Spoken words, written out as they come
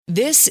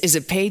This is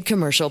a paid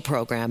commercial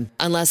program.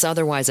 Unless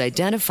otherwise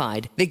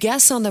identified, the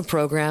guests on the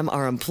program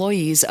are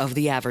employees of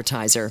the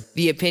advertiser.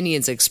 The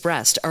opinions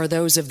expressed are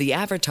those of the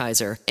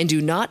advertiser and do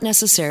not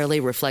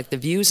necessarily reflect the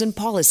views and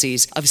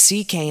policies of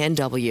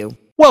CKNW.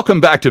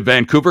 Welcome back to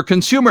Vancouver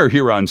Consumer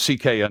here on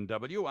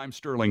CKNW. I'm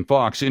Sterling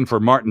Fox in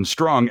for Martin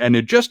Strong, and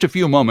in just a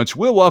few moments,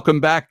 we'll welcome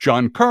back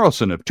John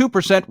Carlson of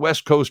 2%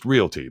 West Coast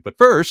Realty. But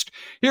first,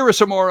 here are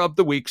some more of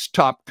the week's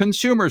top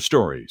consumer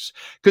stories.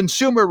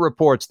 Consumer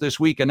Reports this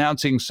week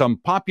announcing some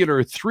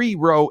popular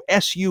three-row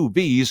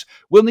SUVs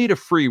will need a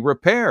free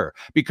repair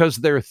because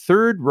their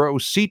third-row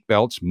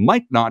seatbelts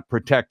might not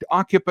protect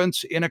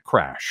occupants in a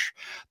crash.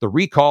 The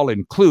recall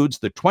includes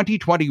the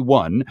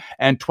 2021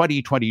 and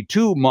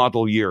 2022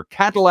 model year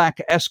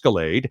Cadillac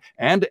Escalade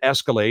and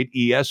Escalade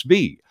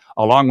ESV,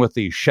 along with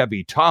the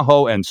Chevy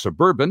Tahoe and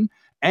Suburban,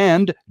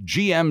 and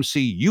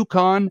GMC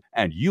Yukon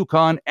and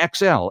Yukon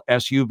XL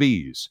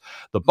SUVs.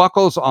 The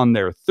buckles on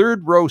their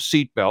third-row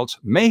seatbelts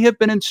may have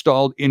been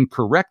installed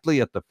incorrectly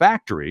at the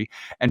factory,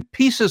 and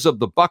pieces of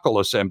the buckle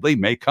assembly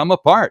may come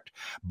apart.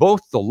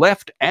 Both the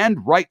left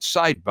and right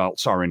side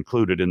belts are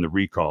included in the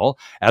recall.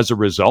 As a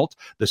result,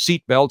 the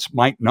seatbelts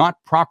might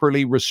not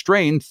properly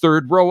restrain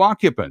third-row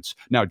occupants.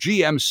 Now,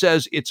 GM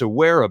says it's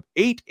aware of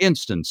 8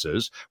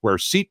 instances where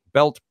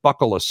seatbelt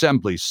buckle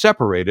assemblies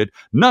separated,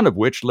 none of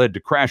which led to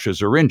crashes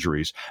or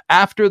injuries.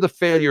 After the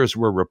failures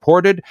were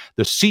reported,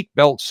 the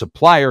seatbelt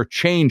supplier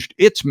changed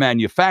its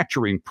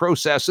manufacturing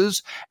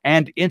processes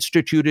and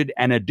instituted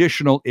an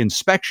additional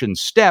inspection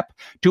step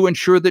to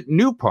ensure that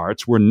new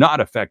parts were not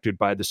affected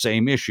by the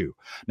same issue.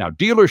 Now,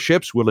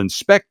 dealerships will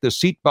inspect the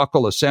seat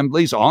buckle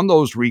assemblies on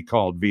those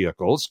recalled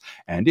vehicles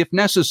and, if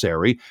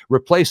necessary,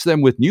 replace them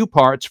with new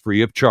parts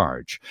free of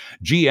charge.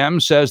 GM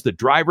says that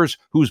drivers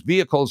whose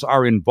vehicles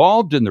are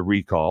involved in the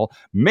recall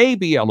may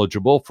be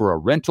eligible for a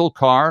rental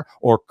car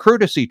or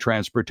courtesy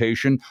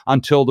transportation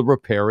until the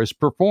repair is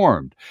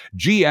performed.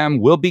 GM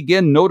will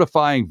begin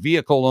notifying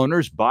vehicle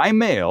owners by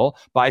mail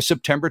by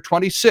September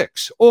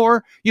 26,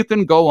 or you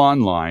can go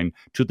online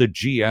to the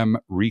GM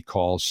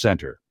Recall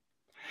Center.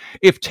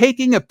 If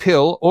taking a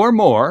pill or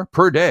more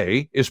per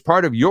day is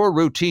part of your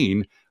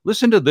routine,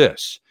 listen to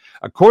this.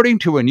 According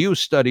to a new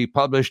study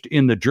published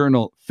in the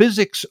journal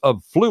Physics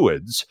of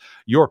Fluids,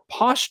 your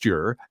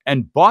posture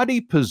and body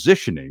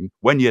positioning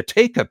when you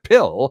take a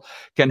pill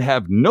can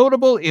have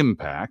notable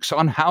impacts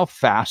on how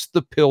fast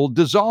the pill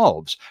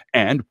dissolves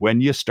and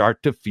when you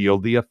start to feel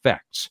the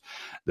effects.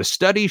 The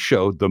study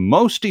showed the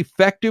most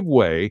effective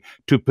way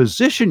to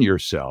position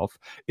yourself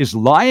is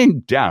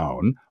lying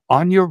down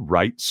on your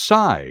right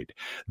side.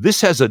 This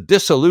has a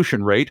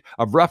dissolution rate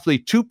of roughly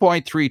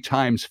 2.3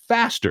 times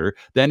faster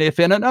than if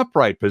in an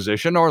upright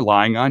position or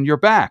lying on your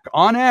back.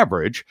 On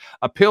average,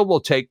 a pill will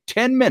take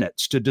 10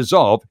 minutes to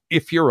dissolve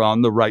if you're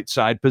on the right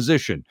side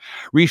position.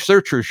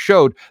 Researchers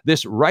showed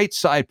this right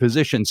side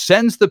position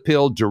sends the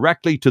pill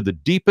directly to the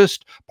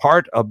deepest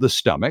part of the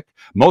stomach.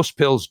 Most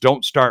pills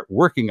don't start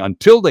working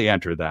until they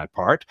enter that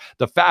part.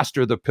 The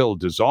faster the pill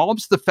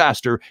dissolves, the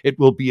faster it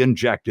will be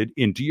injected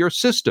into your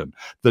system.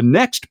 The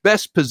next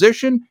best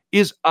position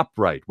is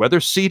upright, whether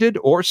seated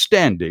or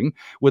standing,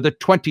 with a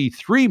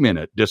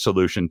 23-minute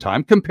dissolution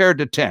time compared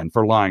to 10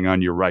 for lying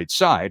on your right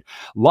side.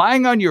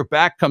 Lying on your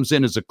back comes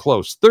in as a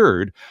close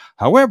third.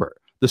 However,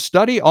 the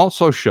study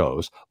also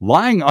shows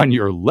lying on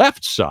your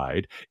left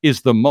side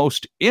is the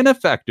most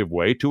ineffective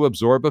way to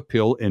absorb a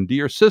pill into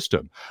your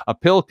system. A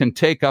pill can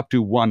take up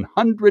to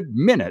 100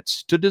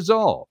 minutes to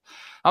dissolve.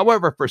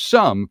 However, for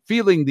some,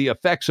 feeling the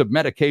effects of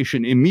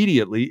medication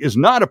immediately is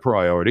not a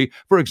priority,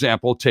 for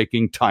example,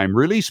 taking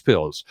time-release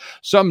pills.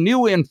 Some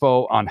new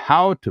info on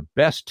how to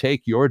best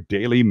take your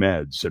daily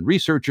meds. And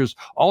researchers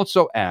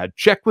also add,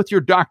 check with your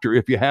doctor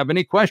if you have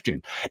any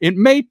questions. It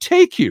may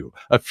take you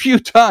a few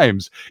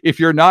times if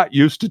you're not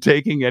used to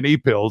taking any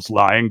pills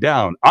lying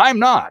down. I'm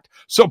not,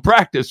 so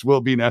practice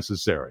will be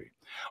necessary.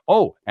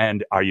 Oh,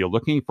 and are you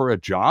looking for a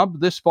job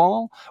this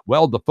fall?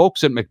 Well, the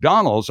folks at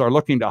McDonald's are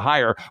looking to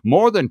hire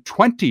more than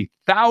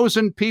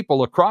 20,000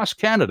 people across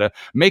Canada,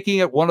 making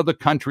it one of the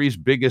country's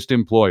biggest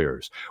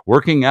employers.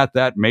 Working at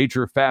that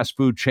major fast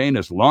food chain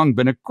has long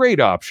been a great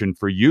option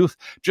for youth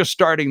just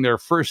starting their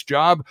first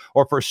job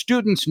or for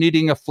students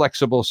needing a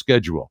flexible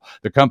schedule.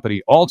 The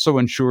company also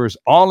ensures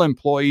all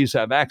employees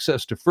have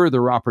access to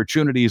further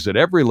opportunities at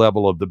every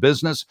level of the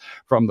business,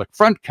 from the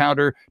front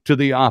counter to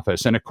the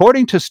office. And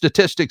according to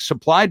statistics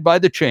supplied by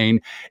the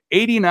chain,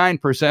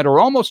 89%, or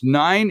almost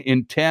 9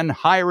 in 10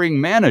 hiring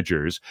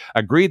managers,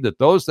 agreed that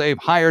those they've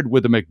hired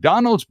with a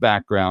McDonald's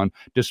background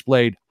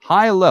displayed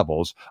high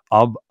levels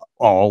of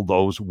all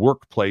those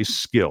workplace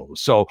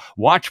skills. So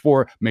watch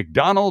for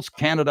McDonald's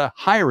Canada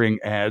hiring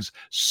ads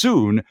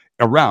soon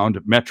around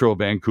Metro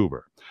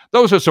Vancouver.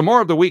 Those are some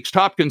more of the week's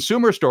top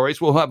consumer stories.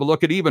 We'll have a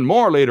look at even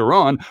more later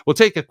on. We'll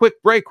take a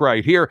quick break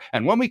right here,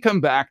 and when we come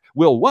back,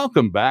 we'll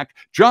welcome back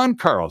John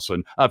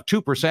Carlson of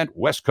 2%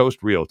 West Coast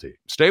Realty.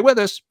 Stay with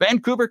us,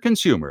 Vancouver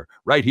Consumer,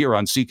 right here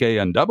on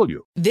CKNW.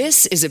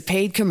 This is a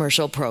paid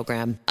commercial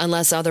program.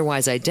 Unless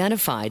otherwise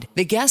identified,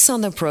 the guests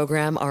on the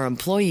program are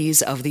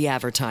employees of the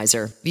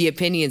advertiser. The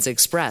opinions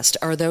expressed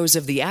are those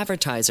of the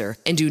advertiser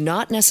and do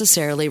not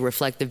necessarily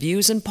reflect the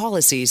views and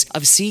policies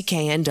of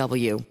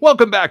CKNW.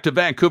 Welcome back to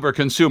Vancouver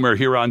Consumer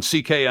here on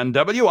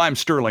CKNW. I'm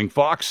Sterling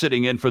Fox,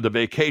 sitting in for the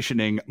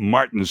vacationing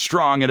Martin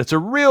Strong, and it's a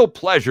real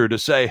pleasure to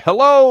say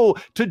hello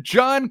to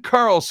John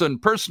Carlson,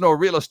 Personal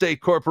Real Estate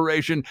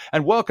Corporation,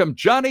 and welcome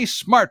Johnny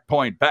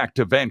Smartpoint back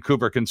to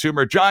Vancouver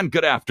Consumer. John,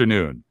 good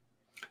afternoon.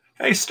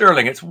 Hey,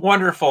 Sterling, it's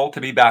wonderful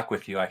to be back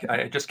with you.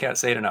 I just can't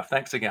say it enough.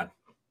 Thanks again.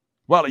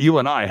 Well, you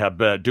and I have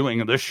been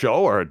doing this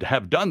show, or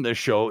have done this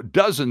show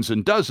dozens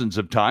and dozens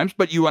of times,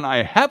 but you and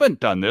I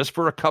haven't done this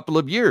for a couple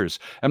of years.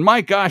 And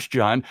my gosh,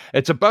 John,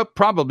 it's about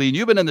probably,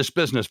 you've been in this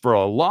business for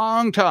a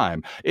long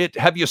time.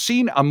 Have you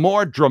seen a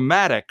more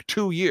dramatic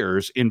 2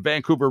 years in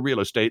Vancouver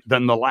real estate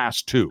than the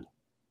last two?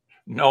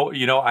 No,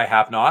 I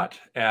have not.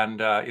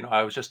 And,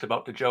 I was just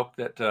about to joke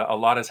that a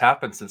lot has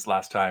happened since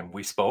last time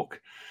we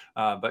spoke.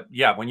 But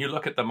yeah, when you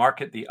look at the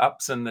market, the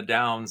ups and the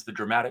downs, the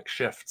dramatic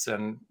shifts,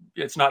 and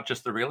it's not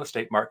just the real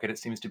estate market, it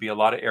seems to be a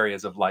lot of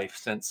areas of life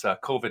since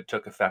COVID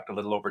took effect a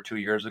little over 2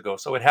 years ago.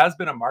 So it has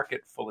been a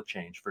market full of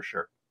change for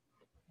sure.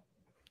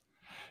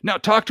 Now,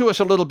 talk to us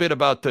a little bit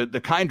about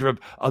the kind of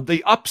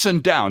the ups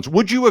and downs.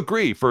 Would you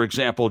agree, for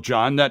example,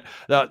 John, that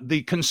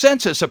the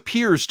consensus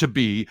appears to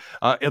be,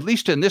 at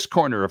least in this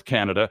corner of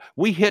Canada,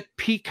 we hit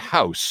peak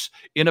house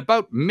in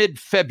about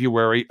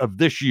mid-February of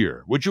this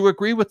year? Would you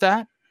agree with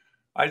that?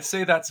 I'd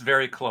say that's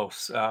very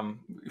close.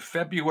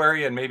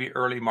 February and maybe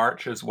early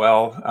March as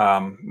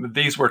well.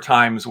 These were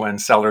times when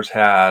sellers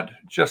had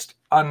just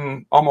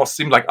almost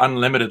seemed like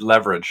unlimited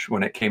leverage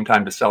when it came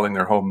time to selling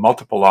their home,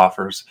 multiple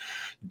offers,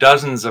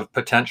 dozens of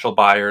potential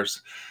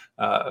buyers,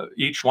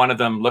 each one of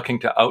them looking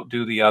to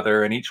outdo the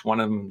other, and each one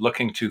of them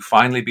looking to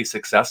finally be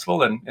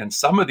successful. And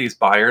some of these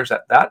buyers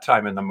at that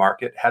time in the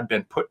market had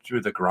been put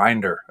through the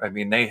grinder. I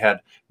mean, they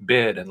had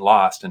bid and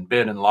lost and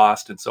bid and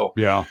lost. And so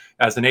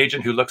as an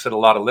agent who looks at a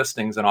lot of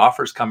listings and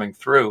offers coming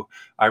through,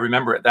 I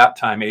remember at that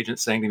time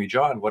agents saying to me,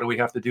 John, what do we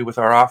have to do with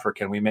our offer?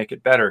 Can we make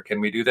it better? Can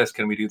we do this?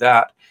 Can we do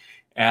that?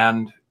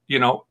 And,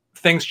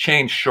 things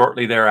changed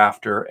shortly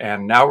thereafter.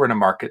 And now we're in a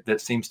market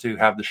that seems to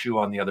have the shoe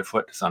on the other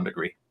foot to some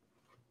degree.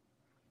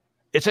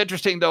 It's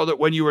interesting, though, that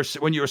when you were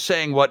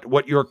saying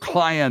what your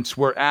clients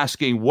were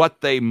asking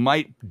what they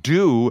might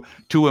do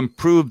to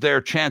improve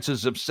their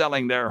chances of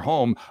selling their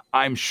home,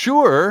 I'm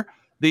sure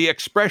the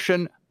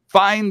expression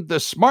 "find the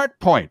smart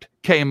point"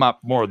 came up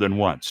more than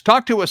once.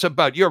 Talk to us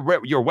about your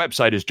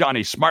website is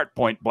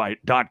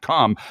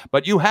johnnysmartpoint.com,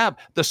 but you have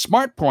the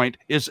Smart Point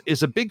is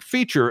a big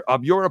feature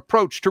of your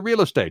approach to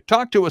real estate.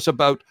 Talk to us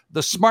about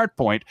the Smart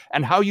Point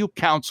and how you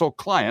counsel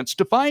clients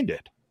to find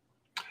it.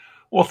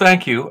 Well,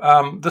 thank you.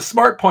 The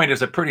Smart Point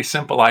is a pretty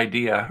simple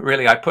idea.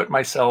 Really, I put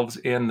myself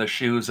in the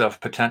shoes of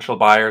potential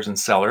buyers and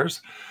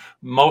sellers.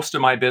 Most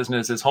of my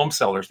business is home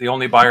sellers. The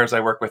only buyers I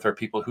work with are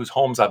people whose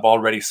homes I've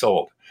already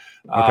sold.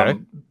 Okay.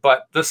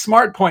 But the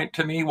Smart Point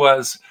to me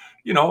was,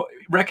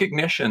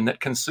 recognition that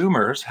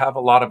consumers have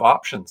a lot of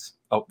options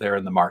out there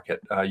in the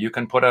market. You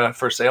can put a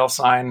for sale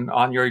sign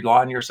on your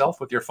lawn yourself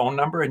with your phone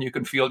number, and you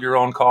can field your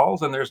own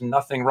calls, and there's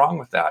nothing wrong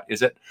with that.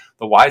 Is it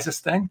the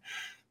wisest thing?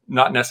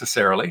 Not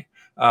necessarily.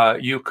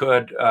 You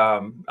could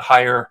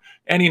hire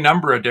any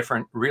number of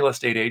different real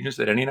estate agents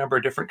at any number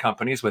of different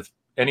companies with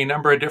any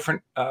number of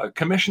different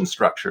commission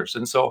structures.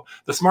 And so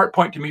the Smart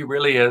Point to me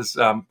really is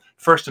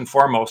first and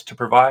foremost to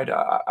provide,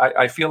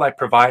 I feel I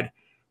provide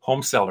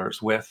home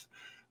sellers with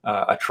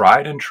a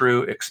tried and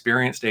true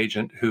experienced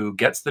agent who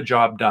gets the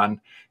job done.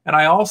 And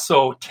I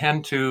also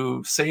tend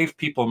to save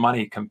people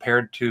money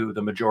compared to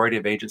the majority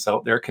of agents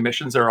out there.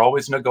 Commissions are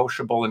always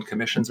negotiable and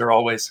commissions are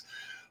always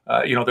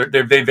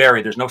they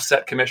vary. There's no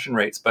set commission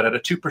rates, but at a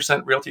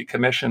 2% realty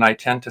commission, I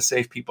tend to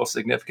save people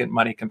significant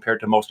money compared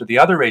to most of the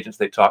other agents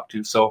they talk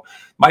to. So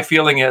my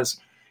feeling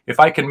is if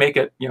I can make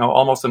it,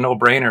 almost a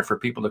no-brainer for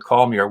people to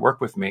call me or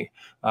work with me,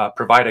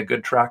 provide a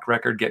good track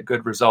record, get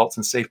good results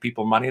and save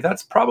people money,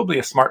 that's probably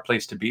a smart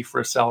place to be for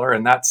a seller.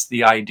 And that's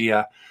the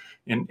idea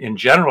in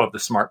general of the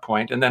Smart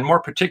Point. And then more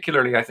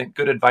particularly, I think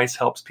good advice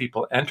helps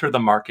people enter the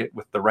market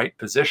with the right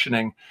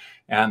positioning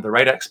and the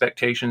right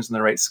expectations and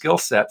the right skill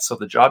set so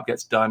the job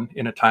gets done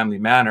in a timely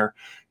manner.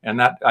 And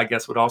that, I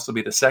guess, would also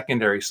be the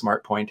secondary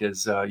Smart Point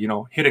is,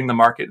 hitting the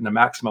market in the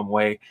maximum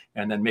way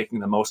and then making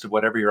the most of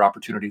whatever your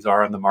opportunities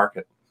are on the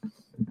market.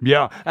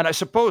 Yeah, and I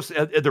suppose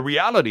the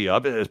reality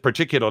of it is,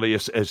 particularly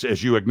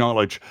as you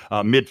acknowledge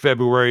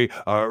mid-February,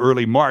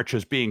 early March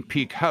as being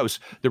peak house,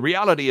 the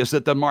reality is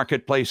that the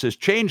marketplace has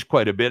changed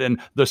quite a bit,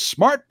 and the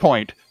Smart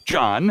Point,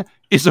 John,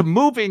 is a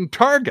moving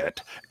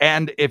target.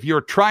 And if you're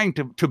trying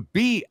to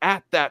be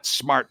at that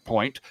Smart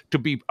Point, to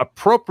be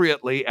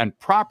appropriately and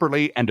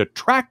properly and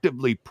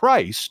attractively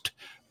priced,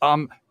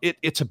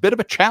 it's a bit of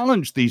a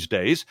challenge these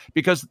days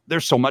because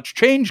there's so much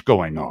change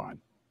going on.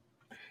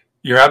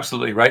 You're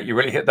absolutely right. You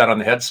really hit that on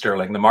the head,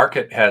 Sterling. The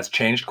market has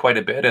changed quite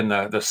a bit, and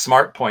the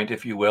smart point,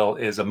 if you will,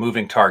 is a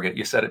moving target.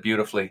 You said it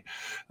beautifully.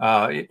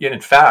 In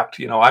fact,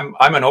 I'm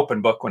an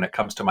open book when it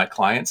comes to my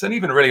clients, and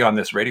even really on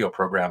this radio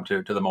program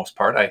to the most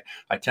part.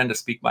 I tend to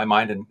speak my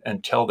mind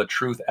and tell the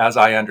truth as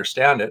I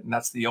understand it, and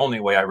that's the only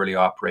way I really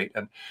operate.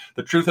 And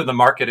the truth of the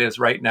market is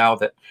right now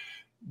that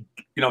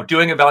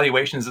doing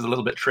evaluations is a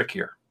little bit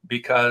trickier,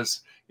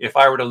 because if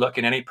I were to look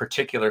in any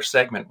particular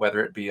segment,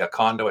 whether it be a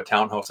condo, a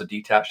townhouse, a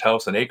detached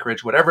house, an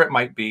acreage, whatever it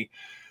might be,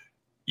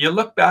 you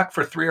look back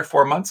for 3 or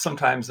 4 months,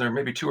 sometimes there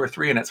may be 2 or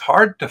 3, and it's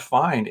hard to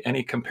find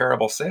any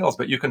comparable sales,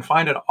 but you can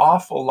find an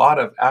awful lot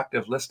of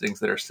active listings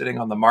that are sitting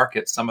on the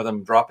market, some of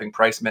them dropping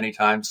price many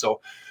times.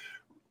 So,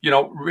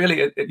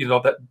 really,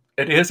 that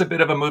it is a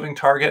bit of a moving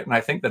target. And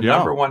I think the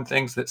number one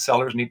things that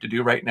sellers need to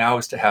do right now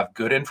is to have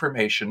good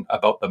information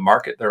about the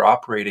market they're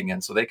operating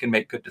in so they can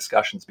make good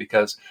discussions,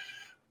 because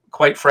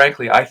quite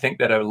frankly, I think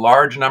that a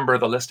large number of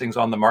the listings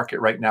on the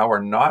market right now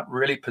are not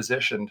really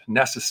positioned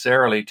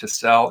necessarily to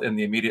sell in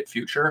the immediate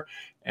future.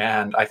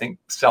 And I think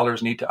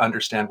sellers need to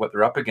understand what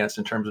they're up against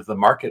in terms of the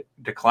market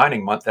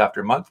declining month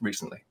after month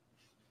recently.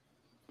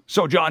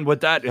 So, John,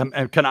 with that,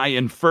 can I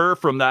infer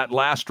from that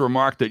last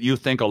remark that you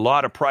think a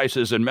lot of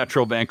prices in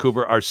Metro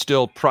Vancouver are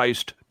still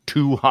priced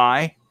too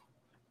high?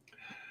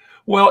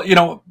 Well,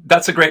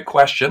 that's a great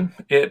question.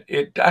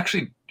 It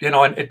actually,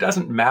 and it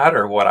doesn't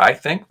matter what I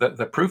think.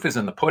 The proof is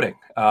in the pudding.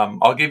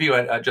 I'll give you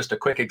just a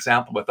quick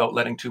example without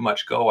letting too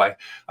much go.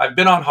 I've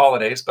been on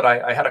holidays, but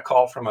I had a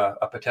call from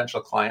a potential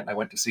client. I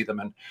went to see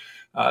them, and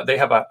they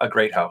have a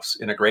great house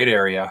in a great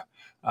area.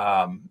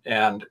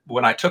 And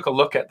when I took a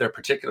look at their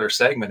particular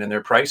segment and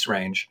their price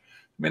range,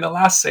 the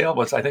last sale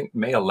was, I think,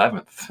 May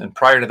 11th, and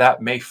prior to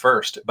that, May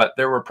 1st. But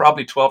there were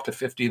probably 12 to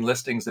 15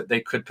 listings that they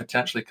could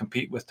potentially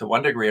compete with to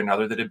one degree or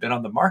another that had been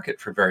on the market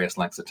for various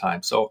lengths of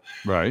time. So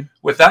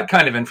with that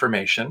kind of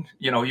information,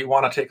 you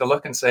want to take a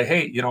look and say,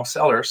 hey,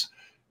 sellers,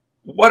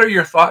 what are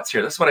your thoughts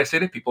here? This is what I say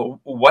to people.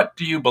 What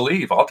do you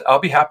believe? I'll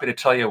be happy to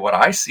tell you what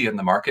I see in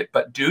the market,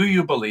 but do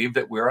you believe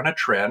that we're on a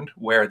trend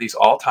where these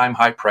all-time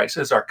high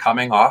prices are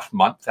coming off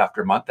month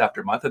after month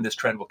after month, and this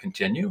trend will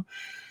continue?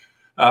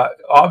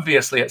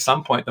 Obviously, at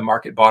some point, the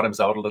market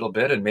bottoms out a little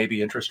bit, and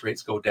maybe interest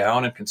rates go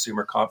down and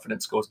consumer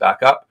confidence goes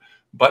back up.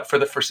 But for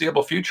the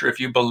foreseeable future, if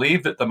you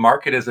believe that the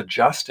market is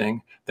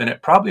adjusting, then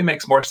it probably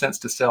makes more sense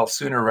to sell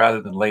sooner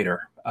rather than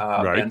later.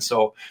 And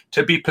so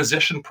to be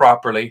positioned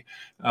properly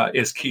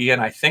is key.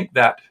 And I think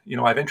that,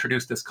 I've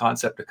introduced this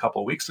concept a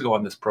couple of weeks ago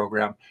on this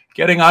program.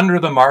 Getting under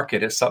the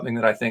market is something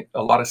that I think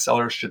a lot of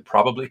sellers should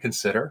probably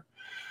consider.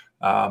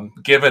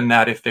 Given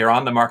that if they're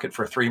on the market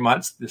for 3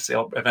 months,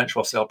 the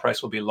eventual sale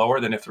price will be lower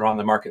than if they're on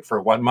the market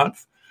for 1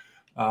 month.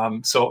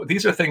 So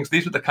these are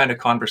the kind of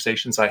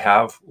conversations I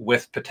have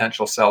with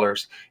potential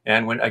sellers.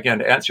 And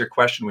to answer your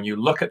question, when you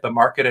look at the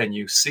market and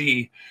you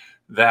see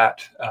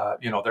that,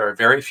 there are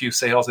very few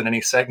sales in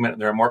any segment,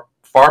 and there are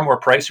far more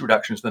price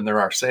reductions than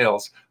there are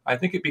sales, I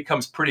think it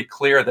becomes pretty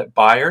clear that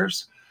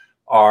buyers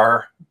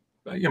are,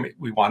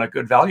 we want a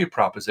good value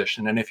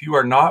proposition. And if you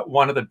are not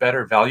one of the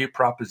better value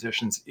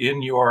propositions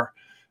in your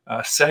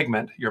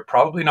segment, you're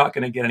probably not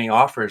going to get any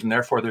offers, and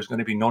therefore there's going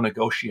to be no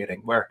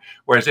negotiating.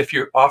 Whereas if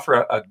you offer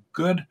a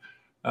good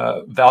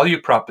value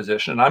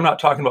proposition, and I'm not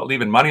talking about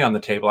leaving money on the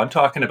table, I'm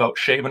talking about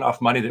shaving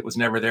off money that was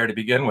never there to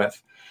begin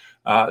with,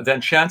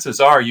 then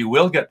chances are you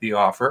will get the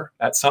offer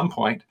at some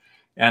point.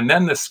 And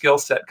then the skill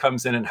set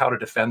comes in and how to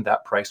defend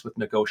that price with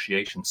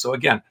negotiation. So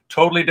again,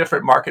 totally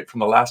different market from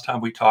the last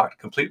time we talked,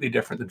 completely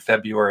different than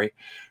February.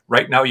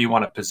 Right now, you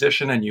want to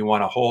position and you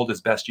want to hold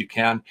as best you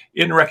can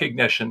in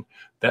recognition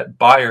that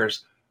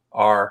buyers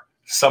are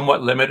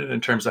somewhat limited in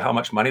terms of how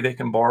much money they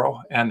can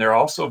borrow. And they're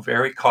also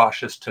very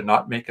cautious to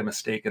not make a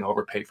mistake and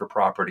overpay for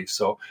property.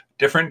 So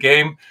different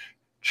game.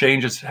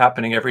 Change is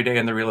happening every day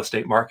in the real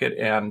estate market.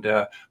 And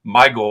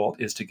my goal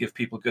is to give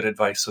people good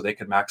advice so they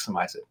can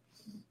maximize it.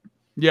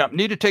 Yeah,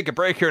 need to take a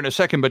break here in a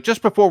second, but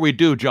just before we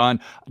do, John,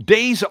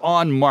 days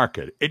on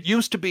market. It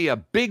used to be a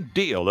big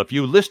deal if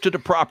you listed a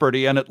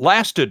property and it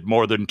lasted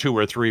more than 2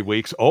 or 3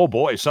 weeks. Oh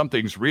boy,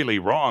 something's really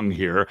wrong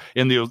here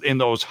in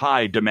those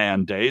high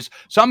demand days.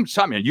 Some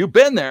you've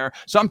been there.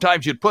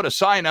 Sometimes you'd put a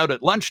sign out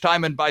at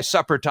lunchtime and by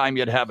supper time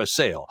you'd have a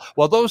sale.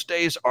 Well, those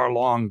days are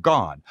long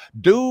gone.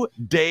 Do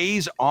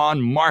days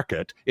on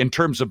market in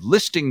terms of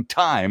listing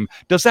time,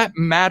 does that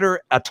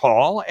matter at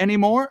all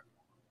anymore?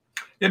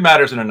 It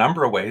matters in a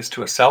number of ways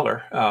to a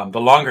seller.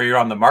 The longer you're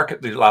on the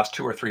market, the last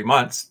 2 or 3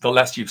 months, the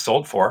less you've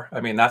sold for.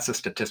 That's a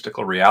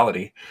statistical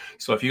reality.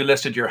 So if you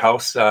listed your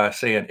house,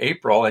 say in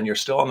April, and you're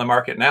still on the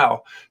market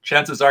now,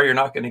 chances are you're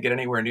not going to get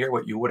anywhere near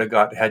what you would have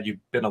got had you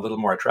been a little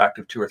more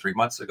attractive 2 or 3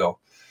 months ago.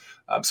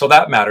 So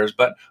that matters.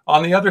 But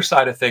on the other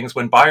side of things,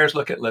 when buyers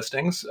look at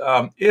listings,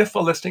 if a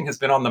listing has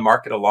been on the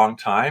market a long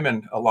time,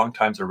 and a long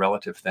time's a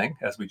relative thing,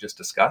 as we just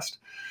discussed,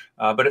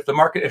 but if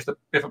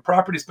a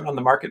property's been on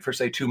the market for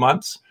say 2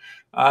 months,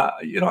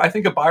 I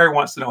think a buyer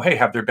wants to know, hey,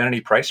 have there been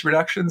any price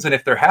reductions? And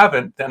if there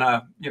haven't, then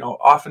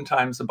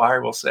oftentimes the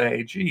buyer will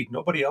say, gee,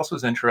 nobody else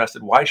was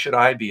interested. Why should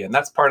I be? And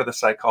that's part of the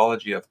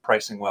psychology of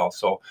pricing well.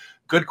 So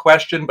good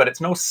question, but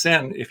it's no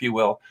sin, if you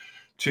will,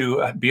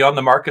 to be on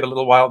the market a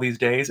little while these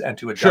days and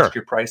to adjust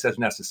your price as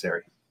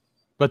necessary.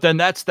 But then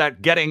that's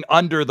that getting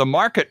under the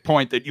market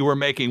point that you were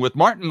making with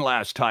Martin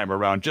last time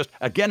around. Just,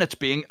 again, it's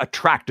being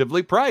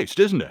attractively priced,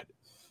 isn't it?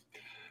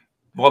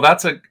 Well,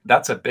 that's a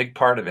big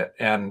part of it.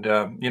 And,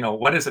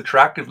 what is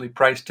attractively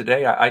priced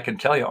today? I can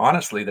tell you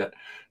honestly that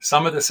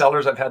some of the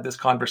sellers I've had this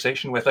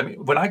conversation with,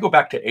 when I go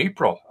back to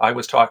April, I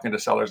was talking to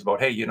sellers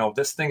about, hey,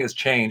 this thing has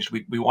changed.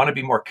 We want to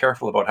be more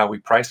careful about how we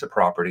price a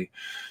property.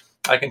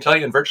 I can tell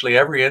you in virtually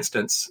every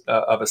instance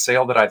of a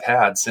sale that I've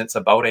had since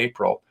about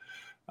April,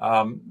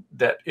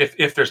 that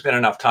if there's been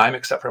enough time,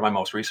 except for my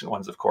most recent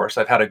ones, of course,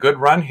 I've had a good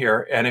run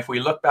here. And if we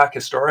look back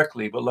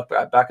historically, we'll look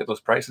back at those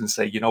prices and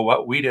say, you know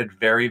what, we did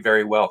very,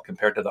 very well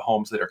compared to the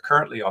homes that are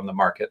currently on the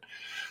market.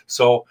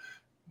 So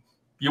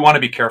you want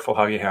to be careful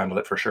how you handle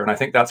it for sure. And I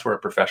think that's where a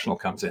professional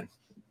comes in.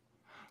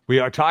 We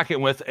are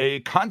talking with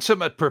a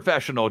consummate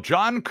professional,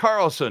 John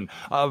Carlson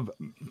of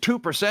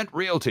 2%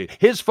 Realty.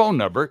 His phone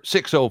number,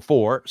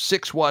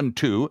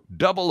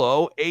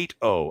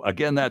 604-612-0080.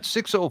 Again, that's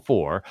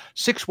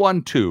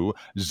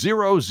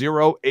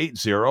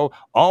 604-612-0080.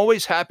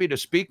 Always happy to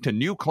speak to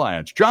new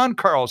clients. John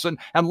Carlson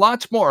and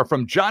lots more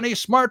from Johnny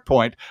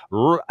SmartPoint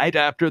right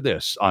after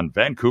this on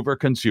Vancouver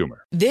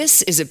Consumer.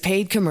 This is a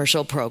paid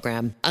commercial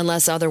program.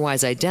 Unless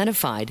otherwise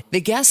identified,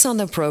 the guests on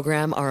the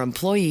program are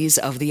employees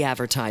of the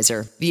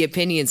advertiser. The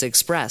opinions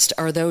expressed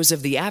are those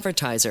of the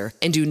advertiser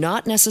and do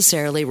not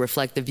necessarily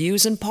reflect the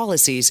views and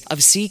policies of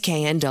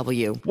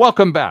CKNW.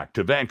 Welcome back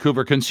to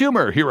Vancouver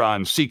Consumer here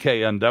on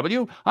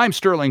CKNW. I'm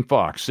Sterling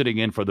Fox, sitting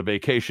in for the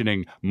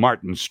vacationing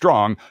Martin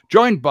Strong,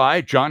 joined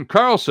by John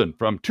Carlson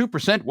from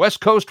 2%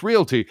 West Coast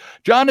Realty.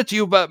 John, as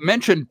you've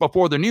mentioned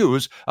before the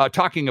news,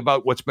 talking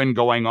about what's been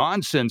going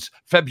on since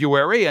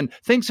February, and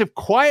things have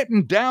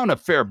quietened down a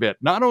fair bit,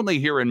 not only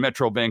here in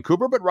Metro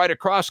Vancouver, but right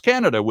across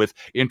Canada with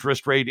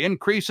interest rate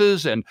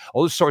increases and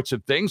all sorts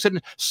of things.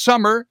 And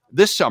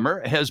this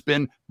summer has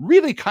been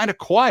really kind of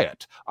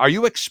quiet. Are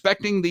you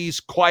expecting these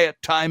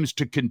quiet times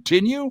to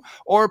continue,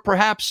 or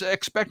perhaps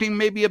expecting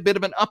maybe a bit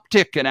of an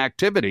uptick in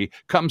activity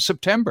come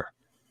September?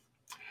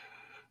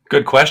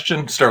 Good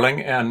question,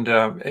 Sterling. And,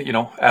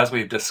 as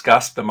we've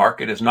discussed, the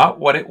market is not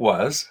what it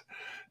was.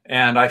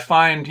 And I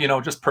find,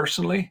 just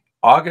personally,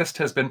 August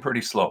has been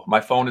pretty slow. My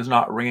phone is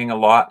not ringing a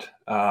lot.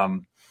 A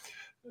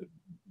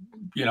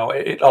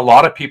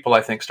lot of people,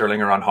 I think,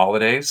 Sterling, are on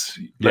holidays.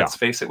 Let's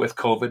face it, with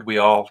COVID, we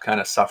all kind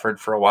of suffered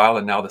for a while,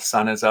 and now the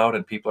sun is out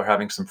and people are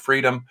having some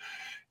freedom.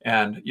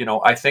 And,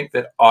 I think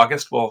that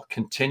August will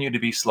continue to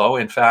be slow.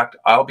 In fact,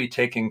 I'll be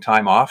taking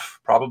time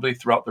off probably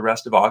throughout the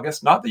rest of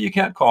August. Not that you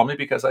can't call me,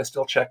 because I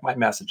still check my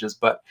messages,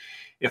 but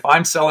if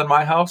I'm selling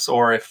my house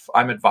or if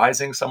I'm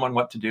advising someone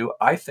what to do,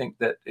 I think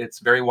that it's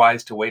very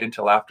wise to wait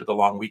until after the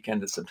long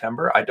weekend of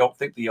September. I don't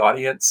think the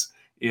audience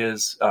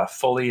is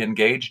fully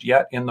engaged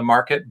yet in the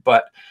market,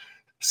 but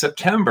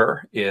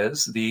September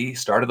is the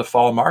start of the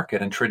fall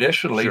market, and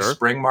traditionally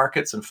spring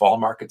markets and fall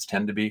markets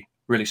tend to be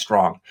really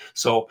strong.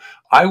 So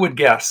I would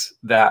guess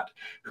that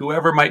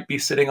whoever might be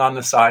sitting on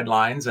the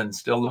sidelines and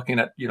still looking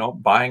at,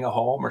 buying a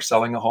home or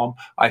selling a home,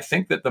 I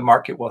think that the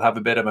market will have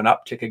a bit of an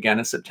uptick again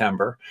in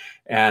September,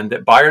 and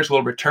that buyers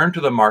will return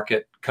to the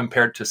market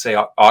compared to, say,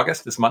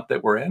 August, this month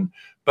that we're in.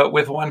 But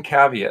with one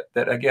caveat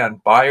that, again,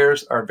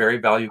 buyers are very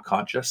value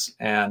conscious,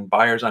 and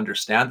buyers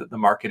understand that the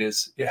market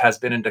has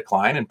been in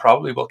decline and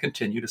probably will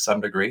continue to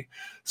some degree.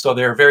 So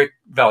they're very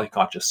value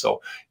conscious.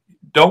 So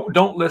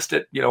don't list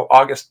it,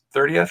 August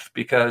 30th,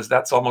 because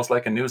that's almost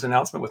like a news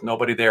announcement with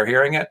nobody there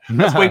hearing it.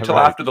 Let's wait till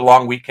after the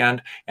long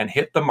weekend and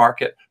hit the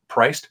market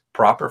priced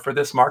proper for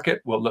this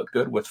market. We'll look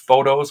good with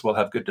photos. We'll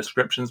have good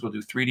descriptions. We'll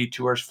do 3D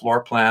tours,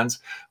 floor plans.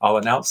 I'll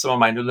announce some of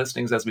my new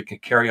listings as we can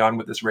carry on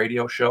with this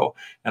radio show,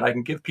 and I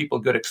can give people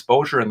good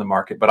exposure in the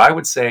market. But I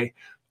would say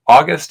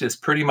August is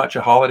pretty much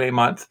a holiday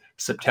month.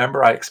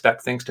 September, I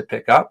expect things to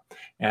pick up,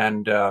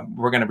 and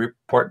we're going to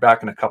report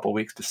back in a couple of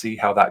weeks to see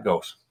how that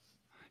goes.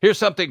 Here's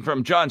something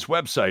from John's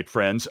website,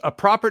 friends. A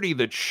property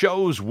that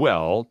shows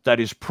well, that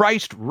is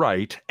priced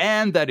right,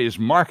 and that is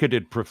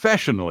marketed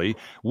professionally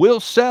will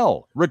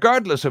sell,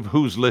 regardless of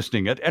who's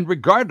listing it and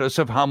regardless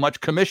of how much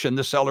commission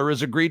the seller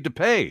has agreed to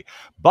pay.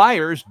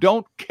 Buyers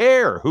don't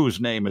care whose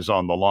name is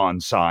on the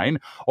lawn sign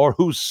or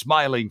whose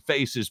smiling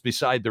face is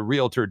beside the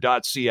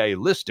Realtor.ca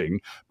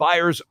listing.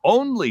 Buyers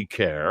only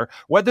care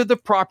whether the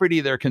property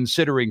they're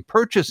considering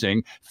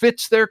purchasing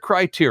fits their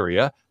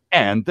criteria,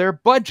 and their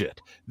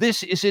budget.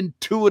 This is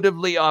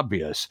intuitively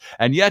obvious.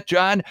 And yet,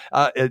 John,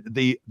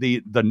 the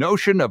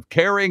notion of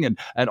caring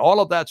and all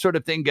of that sort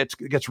of thing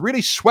gets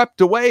really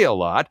swept away a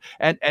lot.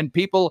 And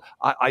people,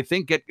 I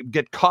think,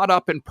 get caught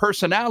up in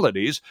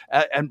personalities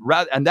and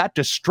that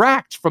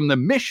distracts from the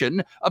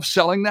mission of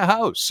selling the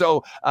house.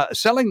 So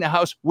selling the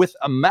house with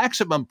a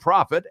maximum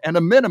profit and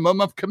a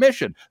minimum of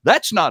commission.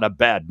 That's not a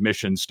bad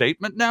mission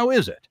statement now,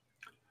 is it?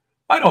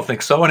 I don't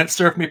think so, and it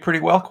served me pretty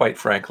well, quite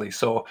frankly.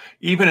 So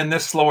even in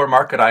this slower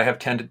market, I have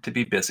tended to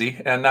be busy,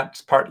 and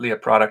that's partly a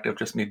product of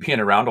just me being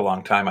around a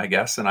long time, I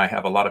guess, and I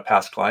have a lot of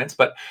past clients.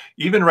 But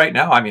even right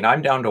now, I mean,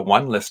 I'm down to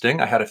one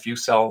listing. I had a few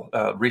sell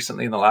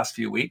recently in the last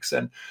few weeks,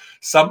 and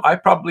I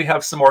probably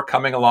have some more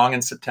coming along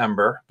in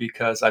September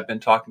because I've been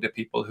talking to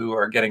people who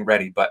are getting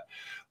ready. But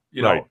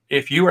right.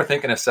 If you are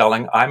thinking of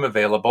selling, I'm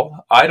available.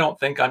 I don't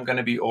think I'm going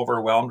to be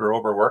overwhelmed or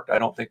overworked. I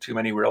don't think too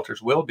many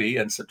realtors will be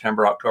in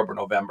September, October,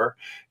 November.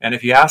 And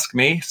if you ask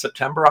me,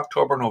 September,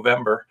 October,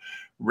 November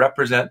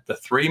represent the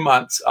 3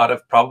 months out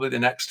of probably the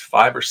next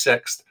 5 or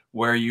 6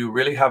 where you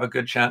really have a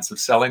good chance of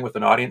selling with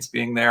an audience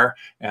being there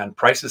and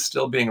prices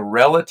still being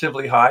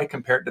relatively high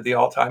compared to the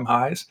all-time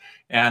highs.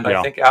 And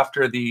I think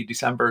after the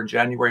December and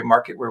January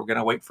market, we're going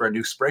to wait for a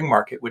new spring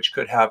market, which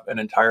could have an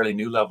entirely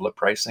new level of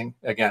pricing.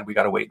 Again, we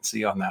got to wait and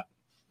see on that.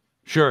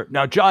 Sure.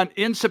 Now, John,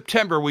 in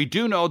September, we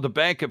do know the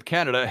Bank of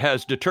Canada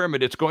has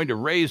determined it's going to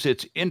raise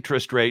its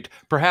interest rate,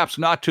 perhaps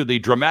not to the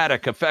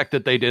dramatic effect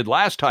that they did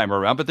last time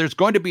around, but there's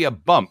going to be a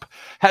bump.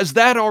 Has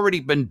that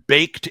already been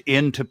baked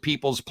into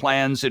people's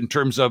plans in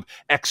terms of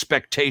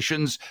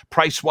expectations,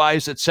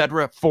 price-wise, et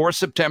cetera, for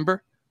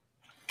September?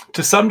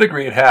 To some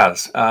degree, it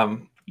has.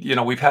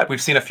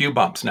 We've seen a few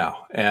bumps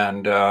now,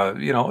 and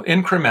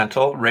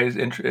incremental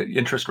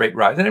interest rate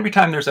rise. And every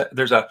time there's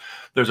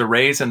a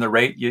raise in the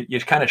rate, you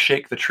kind of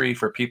shake the tree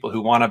for people who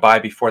want to buy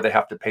before they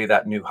have to pay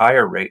that new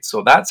higher rate.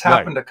 So that's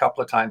happened a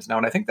couple of times now,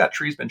 and I think that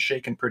tree's been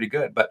shaken pretty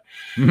good. But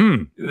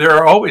there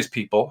are always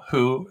people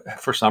who,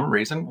 for some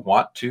reason,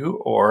 want to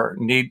or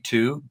need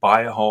to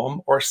buy a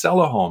home or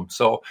sell a home.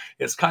 So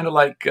it's kind of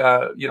like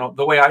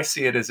the way I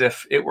see it is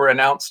if it were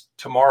announced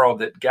tomorrow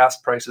that gas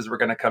prices were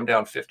going to come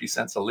down 50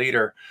 cents a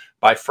liter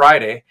by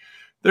Friday,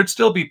 there'd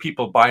still be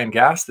people buying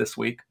gas this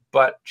week,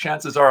 but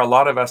chances are a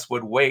lot of us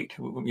would wait.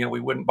 We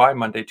wouldn't buy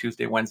Monday,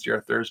 Tuesday, Wednesday,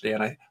 or Thursday.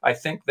 And I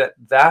think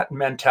that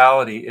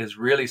mentality is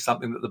really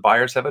something that the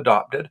buyers have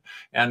adopted.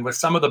 And with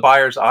some of the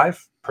buyers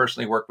I've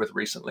personally worked with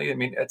recently, I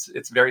mean,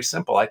 it's very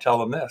simple. I tell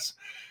them this.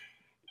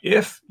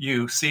 If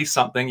you see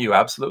something you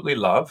absolutely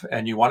love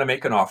and you want to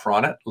make an offer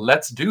on it,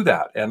 let's do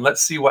that. And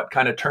let's see what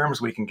kind of terms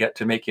we can get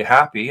to make you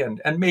happy.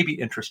 And maybe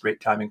interest rate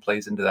timing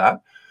plays into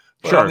that.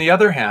 But on the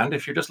other hand,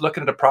 if you're just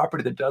looking at a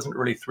property that doesn't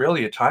really thrill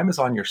you, time is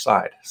on your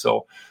side.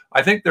 So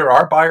I think there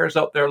are buyers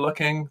out there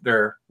looking.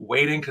 They're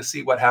waiting to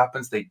see what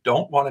happens. They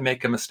don't want to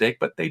make a mistake,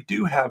 but they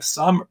do have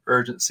some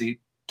urgency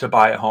to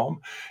buy a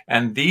home.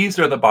 And these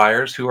are the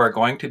buyers who are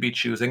going to be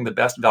choosing the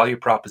best value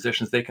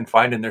propositions they can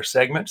find in their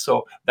segment.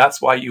 So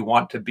that's why you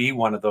want to be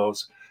one of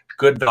those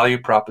good value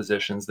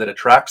propositions that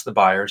attracts the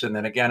buyers. And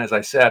then again, as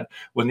I said,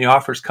 when the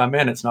offers come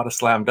in, it's not a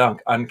slam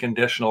dunk,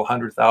 unconditional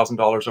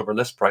 $100,000 over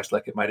list price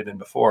like it might have been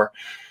before.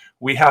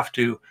 We have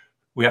to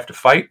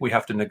fight, we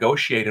have to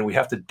negotiate, and we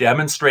have to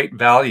demonstrate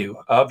value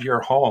of your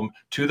home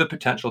to the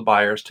potential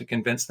buyers to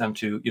convince them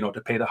to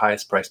pay the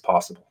highest price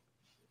possible.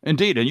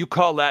 Indeed, and you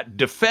call that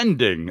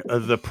defending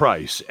the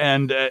price,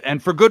 and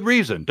for good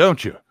reason,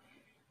 don't you?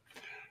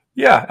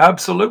 Yeah,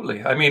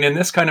 absolutely. I mean, in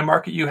this kind of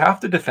market, you have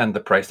to defend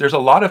the price. There's a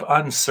lot of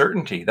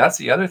uncertainty. That's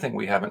the other thing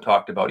we haven't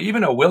talked about.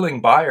 Even a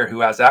willing buyer who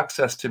has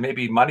access to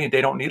maybe money,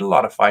 they don't need a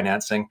lot of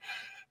financing.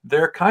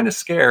 They're kind of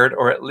scared,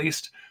 or at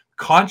least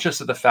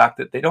conscious of the fact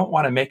that they don't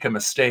want to make a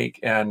mistake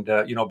and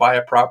buy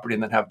a property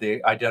and then have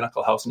the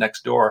identical house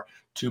next door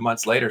 2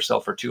 months later sell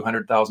for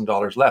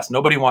 $200,000 less.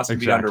 Nobody wants to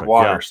be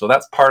underwater, so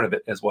that's part of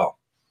it as well.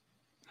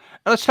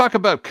 Let's talk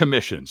about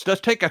commissions.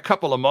 Let's take a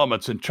couple of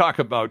moments and talk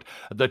about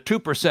the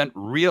 2%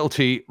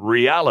 realty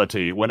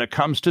reality when it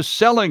comes to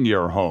selling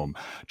your home.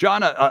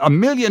 John, $1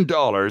 million,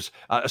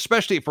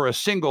 especially for a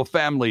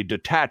single-family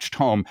detached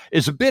home,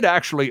 is a bit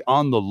actually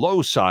on the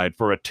low side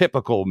for a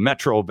typical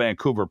Metro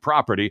Vancouver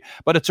property,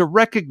 but it's a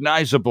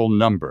recognizable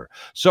number.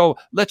 So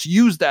let's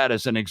use that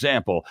as an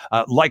example.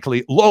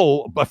 Likely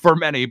low for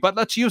many, but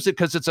let's use it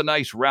because it's a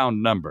nice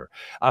round number.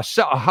 A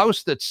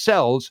house that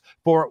sells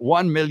for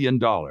 $1 million,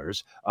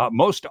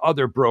 most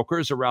other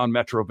brokers around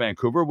Metro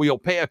Vancouver will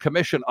pay a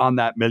commission on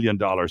that $1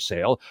 million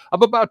sale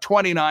of about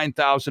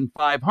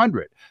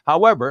 $29,500.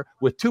 However,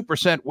 with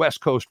 2%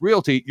 West Coast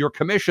Realty, your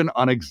commission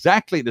on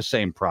exactly the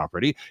same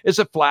property is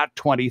a flat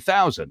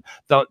 $20,000.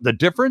 The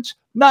difference?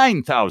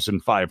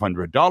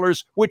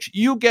 $9,500, which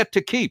you get to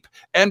keep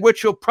and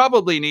which you'll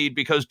probably need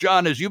because,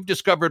 John, as you've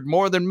discovered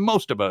more than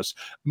most of us,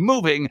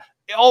 moving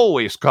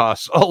always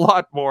costs a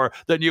lot more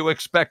than you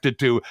expected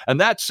to, and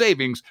that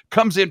savings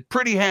comes in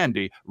pretty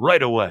handy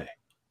right away.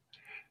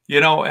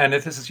 And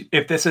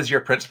if this is your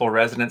principal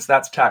residence,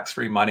 that's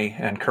tax-free money.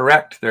 And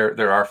correct,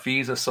 there are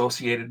fees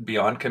associated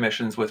beyond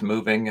commissions with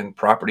moving and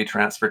property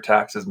transfer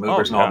taxes,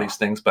 movers, and all these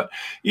things. But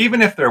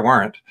even if there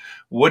weren't,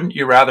 wouldn't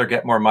you rather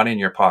get more money in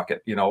your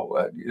pocket?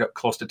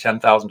 Close to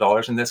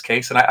 $10,000 in this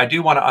case. And I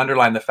do want to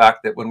underline the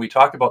fact that when we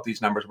talk about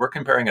these numbers, we're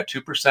comparing a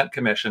 2%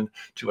 commission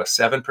to a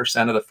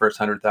 7% of the first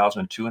 100,000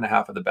 and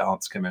 2.5% of the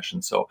balance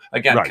commission. So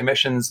again,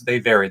 commissions, they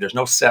vary. There's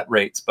no set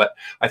rates, but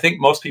I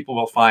think most people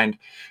will find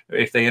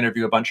if they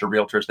interview a bunch of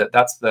realtors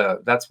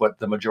that's what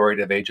the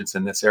majority of agents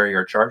in this area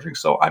are charging.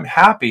 So I'm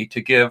happy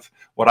to give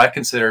what I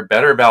consider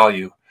better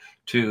value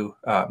to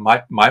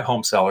my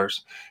home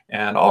sellers,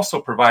 and also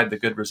provide the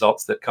good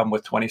results that come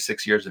with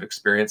 26 years of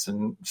experience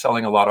in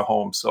selling a lot of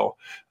homes. So,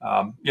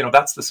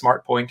 that's the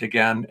smart point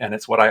again, and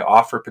it's what I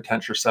offer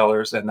potential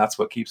sellers, and that's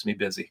what keeps me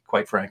busy,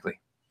 quite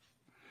frankly.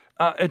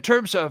 In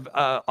terms of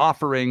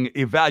offering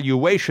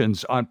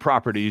evaluations on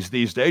properties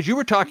these days, you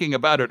were talking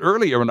about it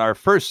earlier in our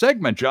first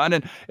segment,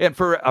 John, and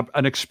for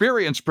an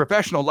experienced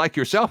professional like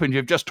yourself, and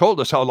you've just told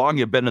us how long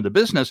you've been in the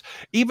business,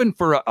 even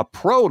for a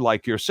pro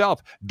like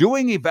yourself,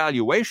 doing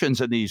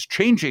evaluations in these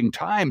changing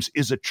times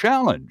is a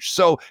challenge.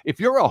 So if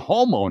you're a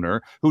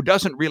homeowner who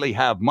doesn't really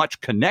have much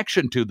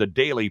connection to the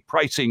daily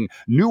pricing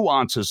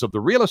nuances of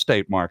the real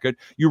estate market,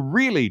 you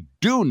really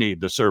do need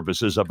the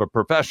services of a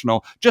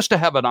professional just to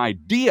have an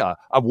idea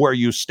of where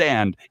you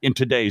stand in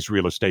today's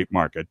real estate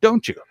market,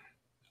 don't you?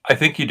 I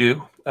think you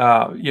do.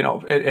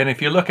 And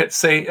if you look at,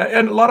 say,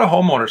 and a lot of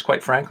homeowners,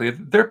 quite frankly,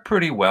 they're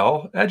pretty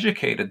well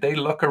educated. They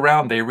look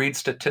around, they read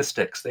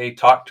statistics, they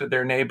talk to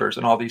their neighbors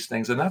and all these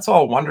things. And that's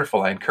all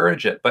wonderful. I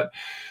encourage it. But,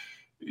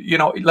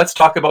 let's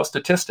talk about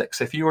statistics.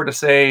 If you were to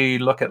say,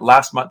 look at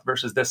last month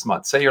versus this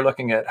month, say you're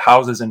looking at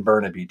houses in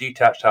Burnaby,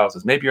 detached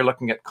houses, maybe you're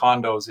looking at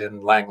condos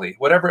in Langley,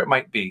 whatever it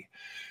might be.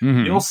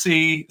 Mm-hmm. You'll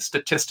see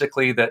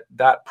statistically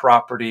that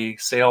property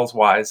sales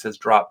wise has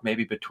dropped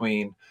maybe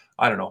between,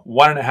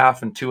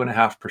 1.5% and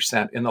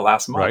 2.5% in the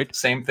last month. Right.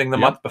 Same thing the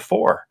month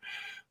before.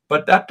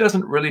 But that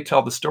doesn't really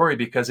tell the story,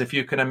 because if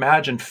you can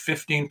imagine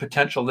 15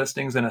 potential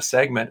listings in a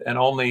segment and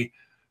only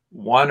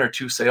 1 or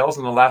 2 sales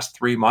in the last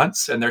 3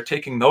 months, and they're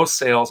taking those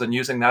sales and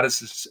using that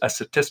as a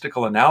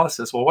statistical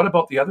analysis. Well, what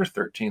about the other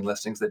 13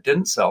 listings that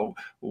didn't sell?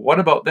 What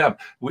about them?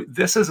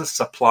 This is a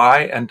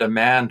supply and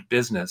demand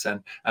business.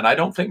 And I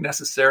don't think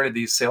necessarily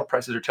these sale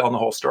prices are telling the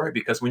whole story,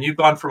 because when you've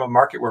gone from a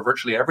market where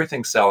virtually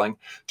everything's selling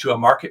to a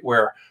market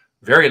where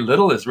very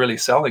little is really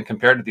selling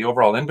compared to the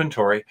overall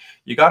inventory,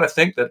 you got to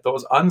think that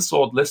those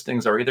unsold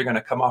listings are either going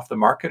to come off the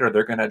market or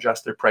they're going to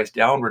adjust their price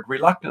downward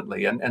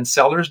reluctantly. And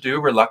sellers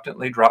do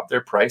reluctantly drop their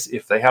price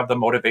if they have the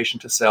motivation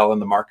to sell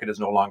and the market is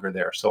no longer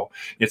there. So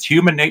it's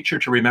human nature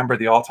to remember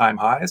the all-time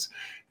highs.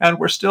 And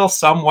we're still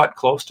somewhat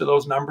close to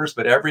those numbers,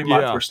 but every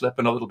month we're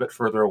slipping a little bit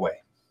further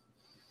away.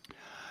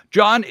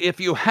 John, if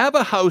you have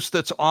a house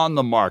that's on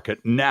the market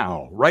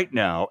right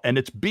now, and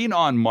it's been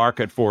on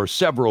market for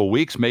several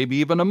weeks, maybe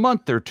even a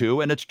month or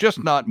two, and it's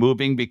just not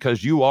moving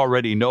because you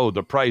already know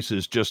the price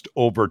is just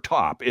over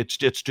top, it's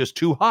just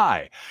too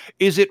high,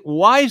 is it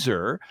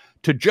wiser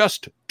to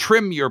just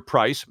trim your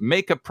price,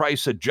 make a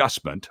price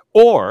adjustment,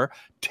 or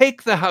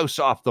take the house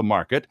off the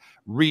market,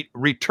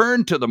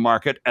 return to the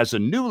market as a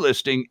new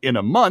listing in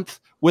a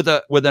month with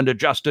an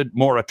adjusted,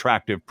 more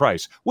attractive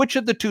price? Which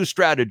of the two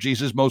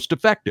strategies is most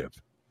effective?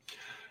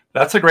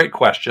 That's a great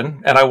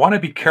question. And I want to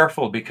be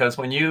careful, because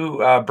when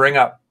you bring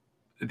up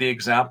the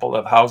example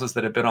of houses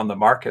that have been on the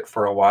market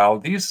for a while,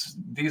 these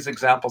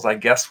examples, I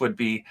guess, would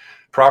be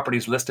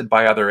properties listed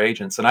by other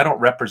agents. And I don't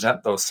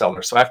represent those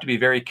sellers. So I have to be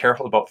very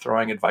careful about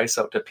throwing advice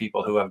out to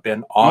people who have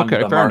been on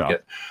the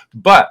market.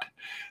 But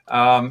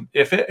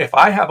if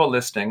I have a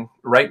listing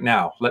right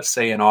now, let's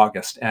say in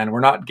August, and we're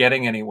not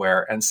getting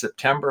anywhere, and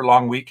September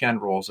long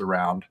weekend rolls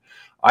around,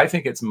 I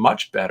think it's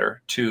much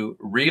better to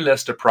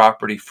relist a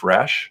property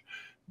fresh,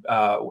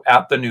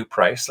 at the new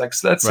price. Like,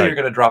 so let's say you're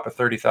going to drop a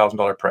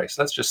 $30,000 price.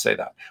 Let's just say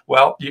that.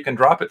 Well, you can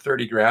drop it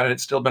 $30,000 and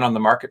it's still been on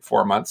the market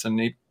 4 months,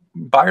 and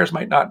buyers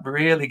might not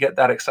really get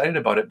that excited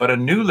about it. But a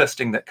new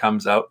listing that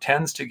comes out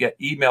tends to get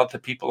emailed to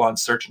people on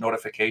search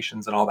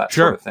notifications and all that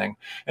sort of thing.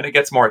 And it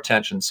gets more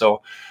attention.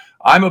 So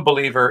I'm a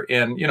believer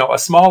in, a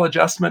small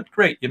adjustment.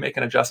 Great. You make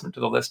an adjustment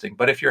to the listing.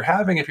 But if you're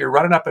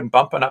running up and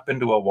bumping up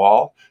into a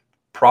wall,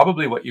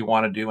 probably what you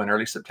want to do in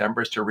early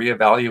September is to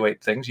reevaluate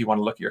things. You want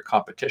to look at your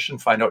competition,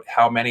 find out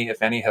how many,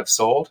 if any, have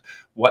sold,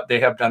 what they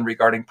have done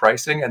regarding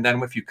pricing. And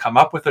then if you come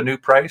up with a new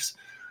price,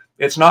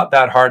 it's not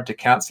that hard to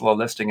cancel a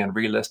listing and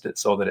relist it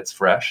so that it's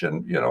fresh.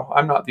 And,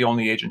 I'm not the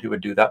only agent who would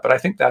do that, but I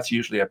think that's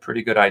usually a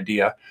pretty good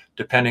idea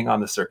depending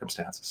on the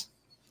circumstances.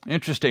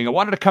 Interesting. I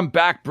wanted to come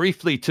back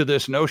briefly to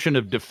this notion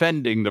of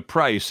defending the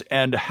price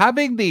and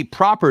having the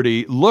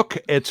property look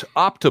its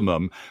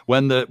optimum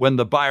when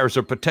the buyers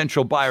or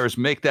potential buyers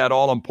make that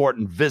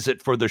all-important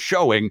visit for the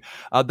showing.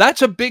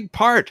 That's a big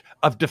part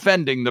of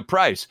defending the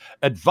price,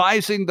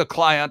 advising the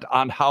client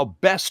on how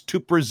best to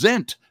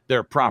present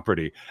their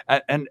property.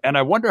 And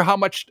I wonder how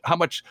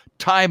much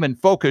time and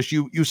focus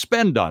you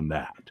spend on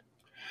that.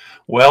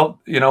 Well,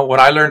 when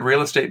I learned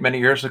real estate many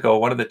years ago,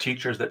 one of the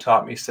teachers that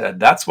taught me said,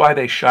 "That's why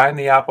they shine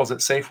the apples at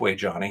Safeway,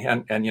 Johnny."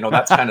 And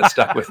that's kind of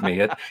stuck with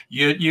me.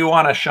 You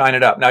want to shine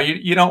it up. Now,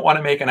 you don't want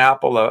to make an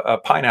apple a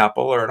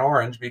pineapple or an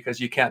orange, because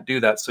you can't do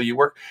that. So you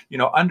work,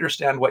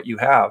 understand what you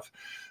have.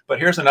 But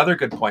here's another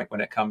good point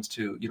when it comes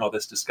to,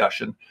 this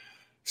discussion.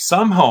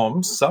 Some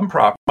homes, some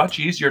property, much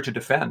easier to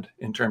defend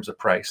in terms of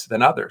price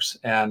than others.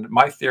 And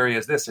my theory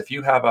is this: if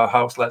you have a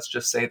house, let's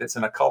just say, that's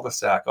in a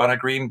cul-de-sac, on a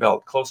green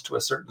belt, close to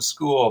a certain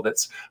school,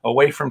 that's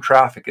away from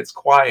traffic, it's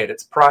quiet,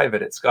 it's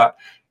private, it's got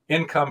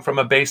income from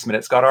a basement,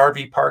 it's got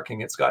RV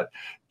parking, it's got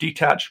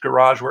detached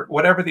garage work,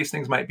 whatever these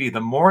things might be,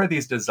 the more of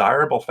these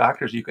desirable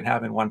factors you can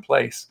have in one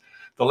place,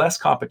 the less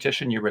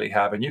competition you really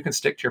have, and you can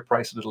stick to your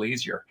price a little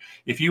easier.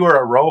 If you are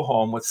a row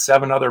home with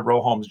 7 other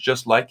row homes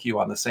just like you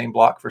on the same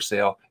block for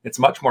sale, it's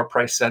much more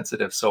price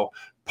sensitive. So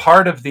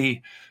part of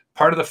the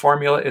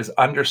formula is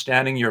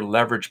understanding your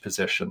leverage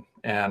position.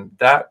 And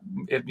that,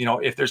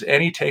 if there's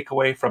any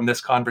takeaway from this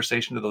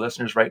conversation to the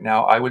listeners right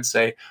now, I would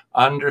say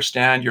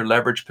understand your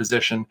leverage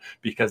position,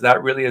 because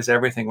that really is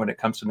everything when it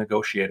comes to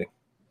negotiating.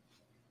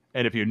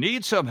 And if you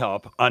need some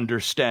help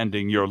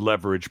understanding your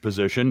leverage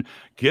position,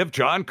 give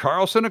John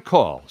Carlson a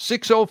call,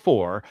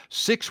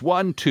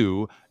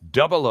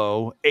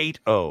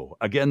 604-612-0080.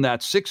 Again,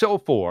 that's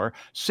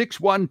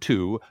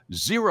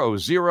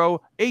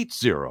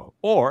 604-612-0080.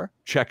 Or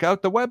check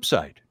out the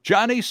website,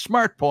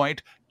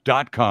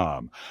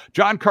 johnnysmartpoint.com.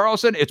 John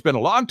Carlson, it's been a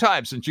long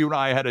time since you and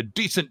I had a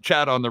decent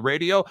chat on the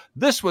radio.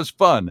 This was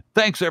fun.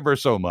 Thanks ever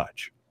so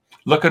much.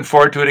 Looking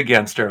forward to it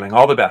again, Sterling.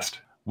 All the best.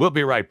 We'll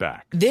be right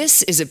back.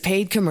 This is a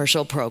paid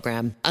commercial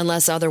program.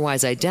 Unless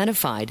otherwise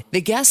identified,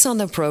 the guests on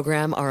the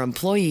program are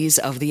employees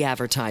of the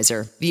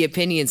advertiser. The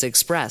opinions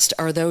expressed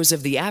are those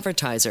of the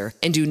advertiser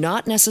and do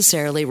not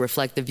necessarily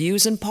reflect the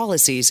views and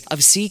policies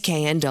of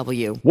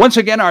CKNW. Once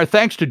again, our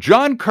thanks to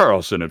John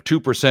Carlson of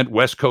 2%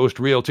 West Coast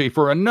Realty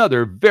for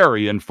another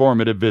very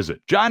informative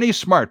visit.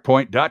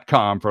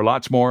 JohnnySmartPoint.com for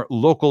lots more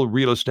local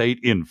real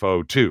estate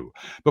info, too.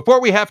 Before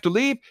we have to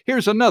leave,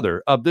 here's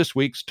another of this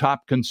week's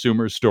top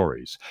consumer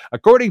stories.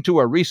 According to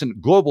a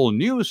recent global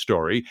news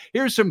story,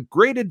 here's some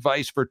great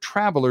advice for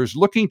travelers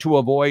looking to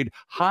avoid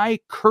high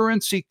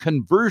currency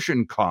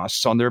conversion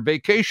costs on their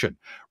vacation.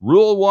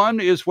 Rule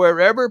 1 is,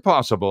 wherever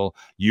possible,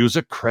 use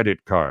a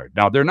credit card.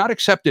 Now, they're not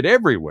accepted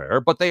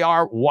everywhere, but they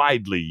are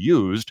widely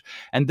used,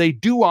 and they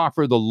do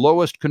offer the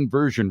lowest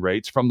conversion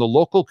rates from the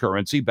local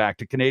currency back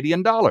to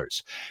Canadian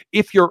dollars.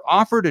 If you're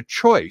offered a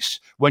choice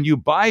when you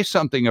buy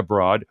something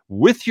abroad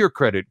with your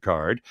credit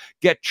card,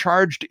 get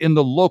charged in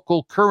the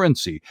local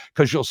currency,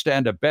 because you'll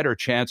stand a better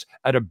chance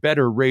at a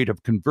better rate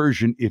of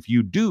conversion if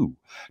you do.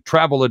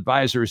 Travel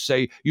advisors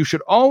say you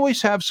should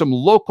always have some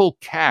local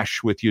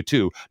cash with you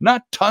too,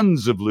 not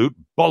tons of loot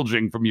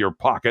bulging from your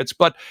pockets,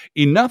 but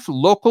enough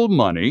local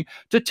money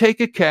to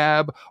take a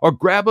cab or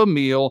grab a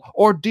meal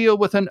or deal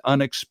with an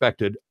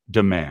unexpected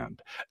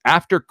demand.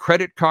 After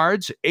credit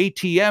cards,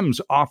 ATMs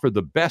offer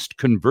the best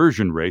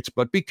conversion rates,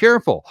 but be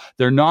careful,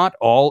 they're not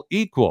all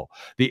equal.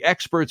 The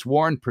experts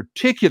warn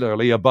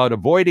particularly about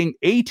avoiding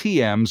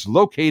ATMs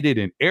located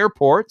in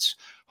airports,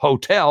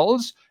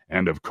 hotels,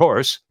 and of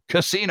course,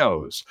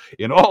 casinos.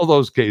 In all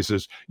those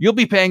cases, you'll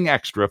be paying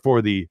extra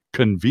for the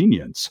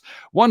convenience.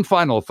 One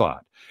final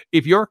thought.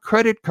 If your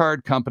credit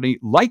card company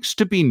likes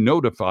to be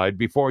notified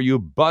before you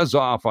buzz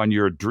off on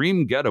your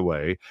dream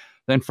getaway,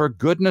 then for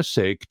goodness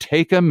sake,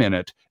 take a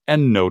minute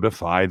and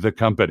notify the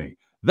company.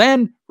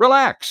 Then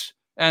relax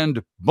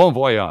and bon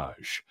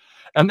voyage.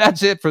 And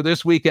that's it for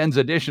this weekend's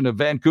edition of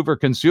Vancouver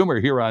Consumer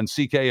here on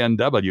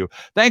CKNW.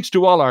 Thanks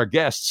to all our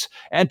guests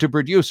and to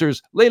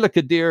producers Leila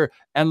Kadir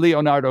and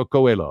Leonardo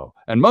Coelho.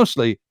 And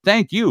mostly,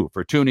 thank you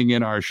for tuning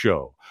in our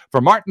show.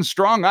 For Martin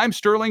Strong, I'm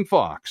Sterling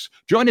Fox.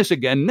 Join us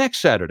again next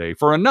Saturday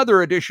for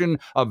another edition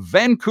of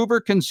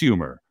Vancouver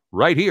Consumer,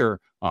 right here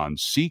on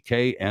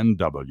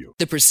CKNW.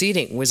 The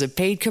proceeding was a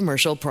paid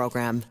commercial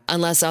program.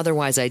 Unless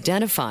otherwise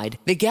identified,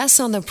 the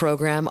guests on the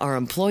program are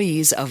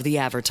employees of the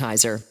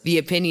advertiser. The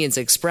opinions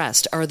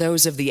expressed are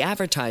those of the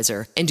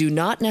advertiser and do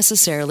not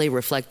necessarily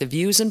reflect the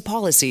views and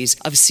policies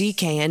of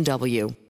CKNW.